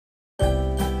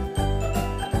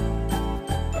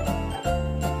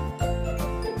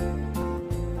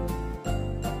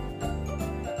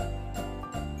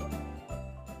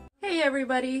Hey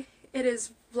everybody, it is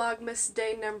Vlogmas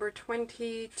day number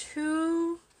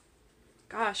 22.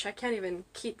 Gosh, I can't even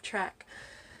keep track.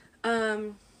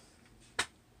 Gosh,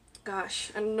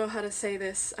 I don't know how to say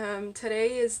this.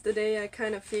 Today is the day I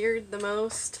kind of feared the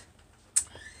most.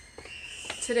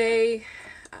 Today,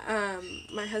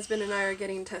 my husband and I are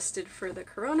getting tested for the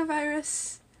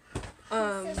coronavirus.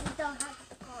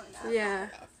 Yeah.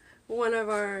 One of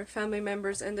our family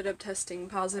members ended up testing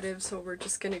positive, so we're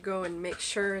just going to go and make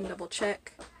sure and double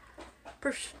check,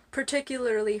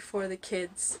 particularly for the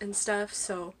kids and stuff,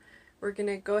 so we're going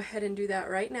to go ahead and do that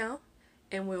right now,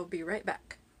 and we'll be right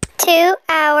back. 2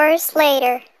 hours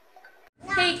later.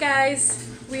 Hey guys,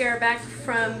 we are back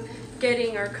from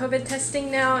getting our COVID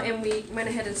testing now, and we went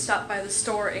ahead and stopped by the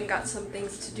store and got some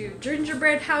things to do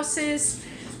gingerbread houses.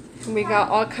 And we got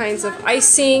all kinds of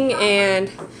icing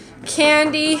and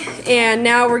candy, and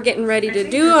now we're getting ready to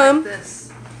do them.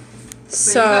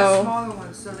 So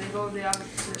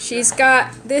she's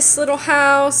got this little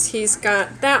house, he's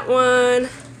got that one,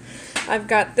 I've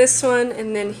got this one,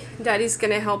 and then Daddy's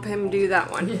gonna help him do that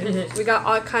one. We got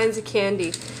all kinds of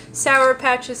candy, Sour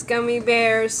Patches, gummy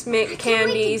bears, mint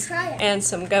candies, and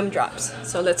some gumdrops.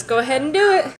 So let's go ahead and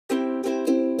do it.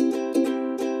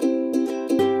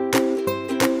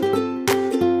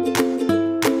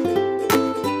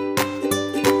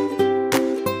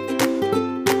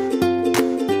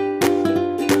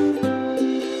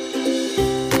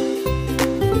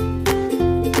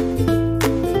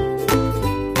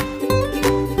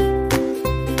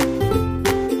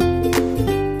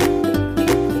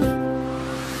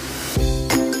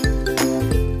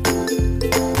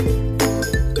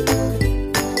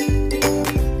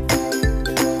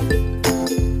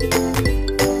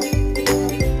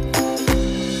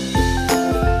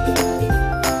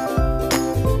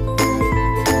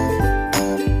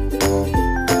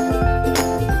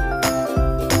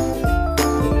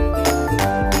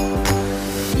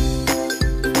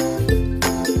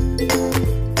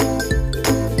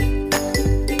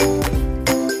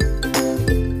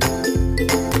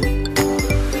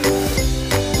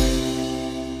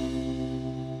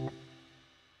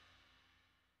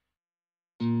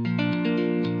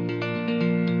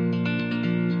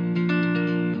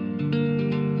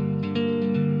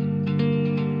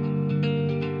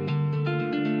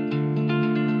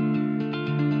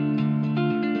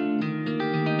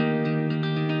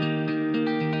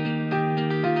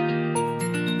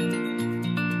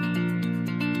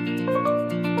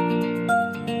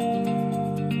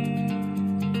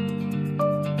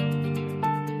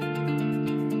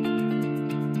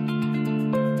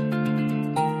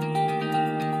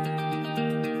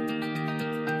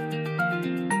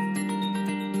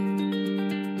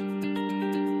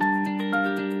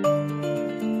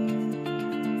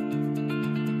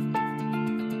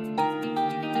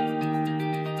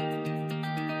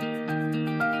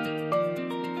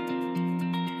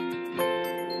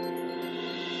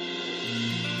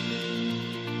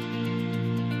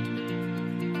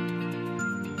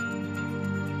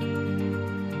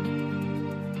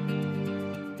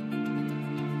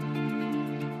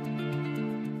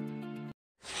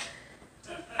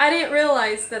 I didn't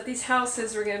realize that these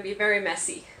houses were going to be very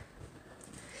messy.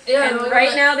 Yeah, and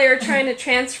right now they are trying to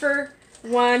transfer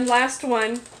last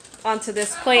one onto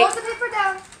this plate. Hold the paper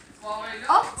down.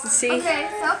 Oh, see? Okay,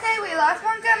 it's okay. We lost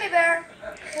one gummy bear.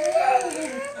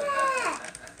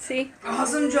 See?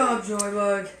 Awesome job,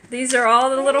 Joybug. These are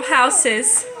all the little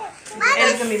houses.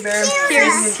 And gummy bear.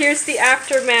 Here's the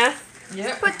aftermath.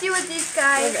 Yep. Put you with these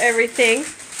guys. Of everything.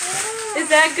 Is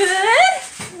that good?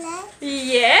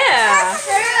 Yeah.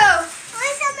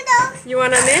 You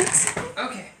want a mint?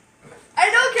 Okay. I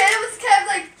know, Kate was kind of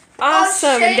like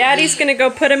awesome. And Daddy's gonna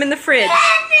go put them in the fridge.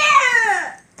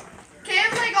 Kate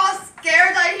was like all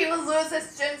scared that he would lose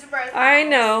his gingerbread. I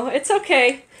know. It's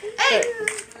okay. Hey,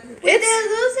 we didn't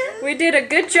lose him. We did a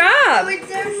good job. We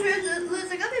didn't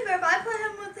lose a gummy bear, but I put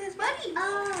him with his buddy.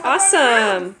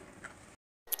 Awesome.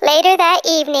 Later that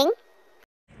evening.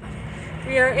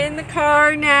 We are in the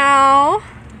car now.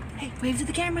 Hey, wave to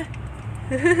the camera.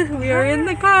 We are in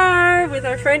the car with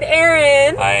our friend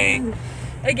Aaron. Hi.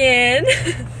 Again.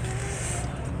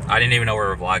 I didn't even know we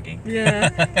were vlogging.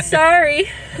 Yeah. Sorry.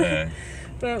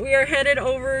 But we are headed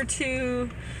over to...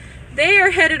 They are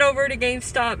headed over to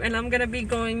GameStop, and I'm going to be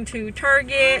going to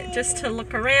Target just to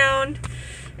look around.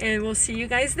 And we'll see you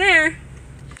guys there.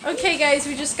 Okay guys,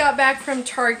 we just got back from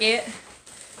Target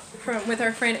with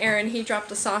our friend Aaron. He dropped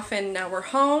us off and now we're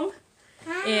home.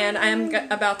 And I'm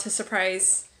about to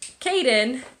surprise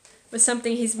Caden with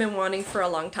something he's been wanting for a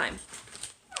long time.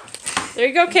 There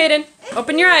you go, Caden.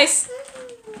 Open your eyes.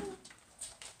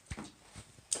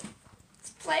 It's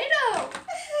Play-Doh.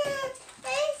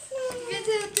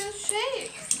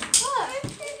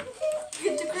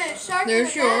 shark.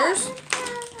 There's yours.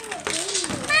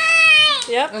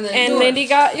 Yep. And then And yours. Lindy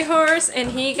got yours,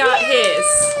 and he got his.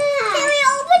 Can we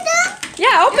open them?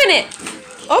 Yeah, open it.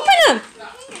 Open them.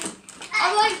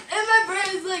 I'm like, in my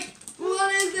brain is like,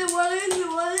 what is it? What is it?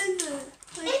 What is it?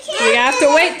 Like, We have to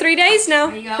wait 3 days now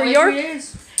You got for like your 3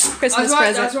 days. Christmas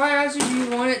That's present. why I asked you, do you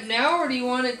want it now or do you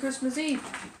want it Christmas Eve?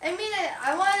 I mean,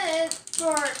 I wanted it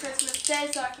for Christmas Day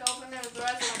so I can open it with the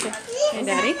rest of my presents. Hey,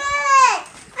 Daddy. I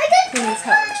got Who needs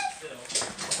help?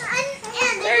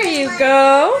 and There you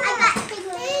go. I got the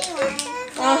green one.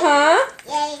 Uh-huh.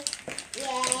 Yay.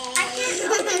 Yay. I can't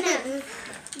open them.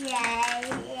 Yay.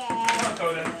 Yay.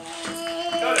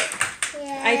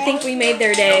 I think we made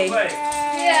their day.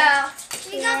 Yeah.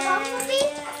 You got Bumblebee?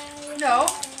 No.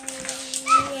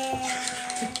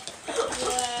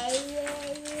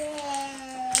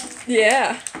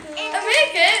 Yeah. Me and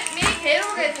Kate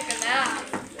were going to take a nap.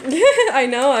 I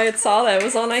know. I saw that. It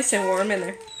was all nice and warm in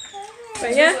there.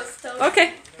 But yeah.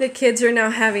 Okay. The kids are now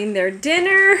having their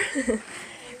dinner.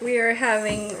 We are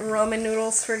having ramen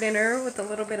noodles for dinner with a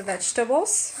little bit of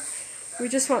vegetables. We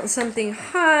just want something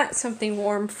hot, something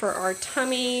warm for our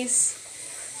tummies.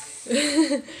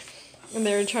 And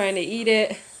they're trying to eat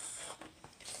it.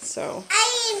 So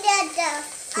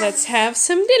let's have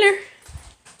some dinner.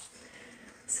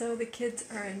 So the kids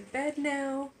are in bed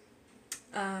now.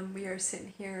 We are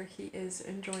sitting here. He is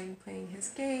enjoying playing his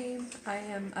game. I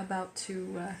am about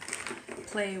to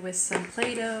play with some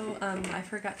Play-Doh. I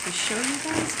forgot to show you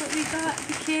guys what we got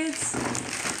the kids.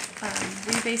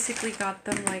 We basically got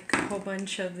them like a whole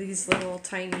bunch of these little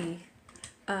tiny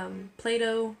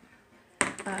Play-Doh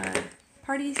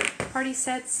party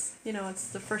sets. You know, it's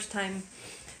the first time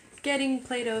getting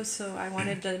Play-Doh, so I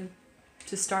wanted them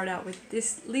to start out with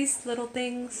these little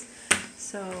things.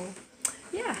 So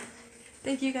yeah,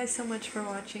 thank you guys so much for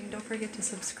watching. Don't forget to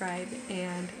subscribe,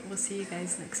 and we'll see you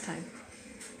guys next time.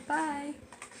 Bye.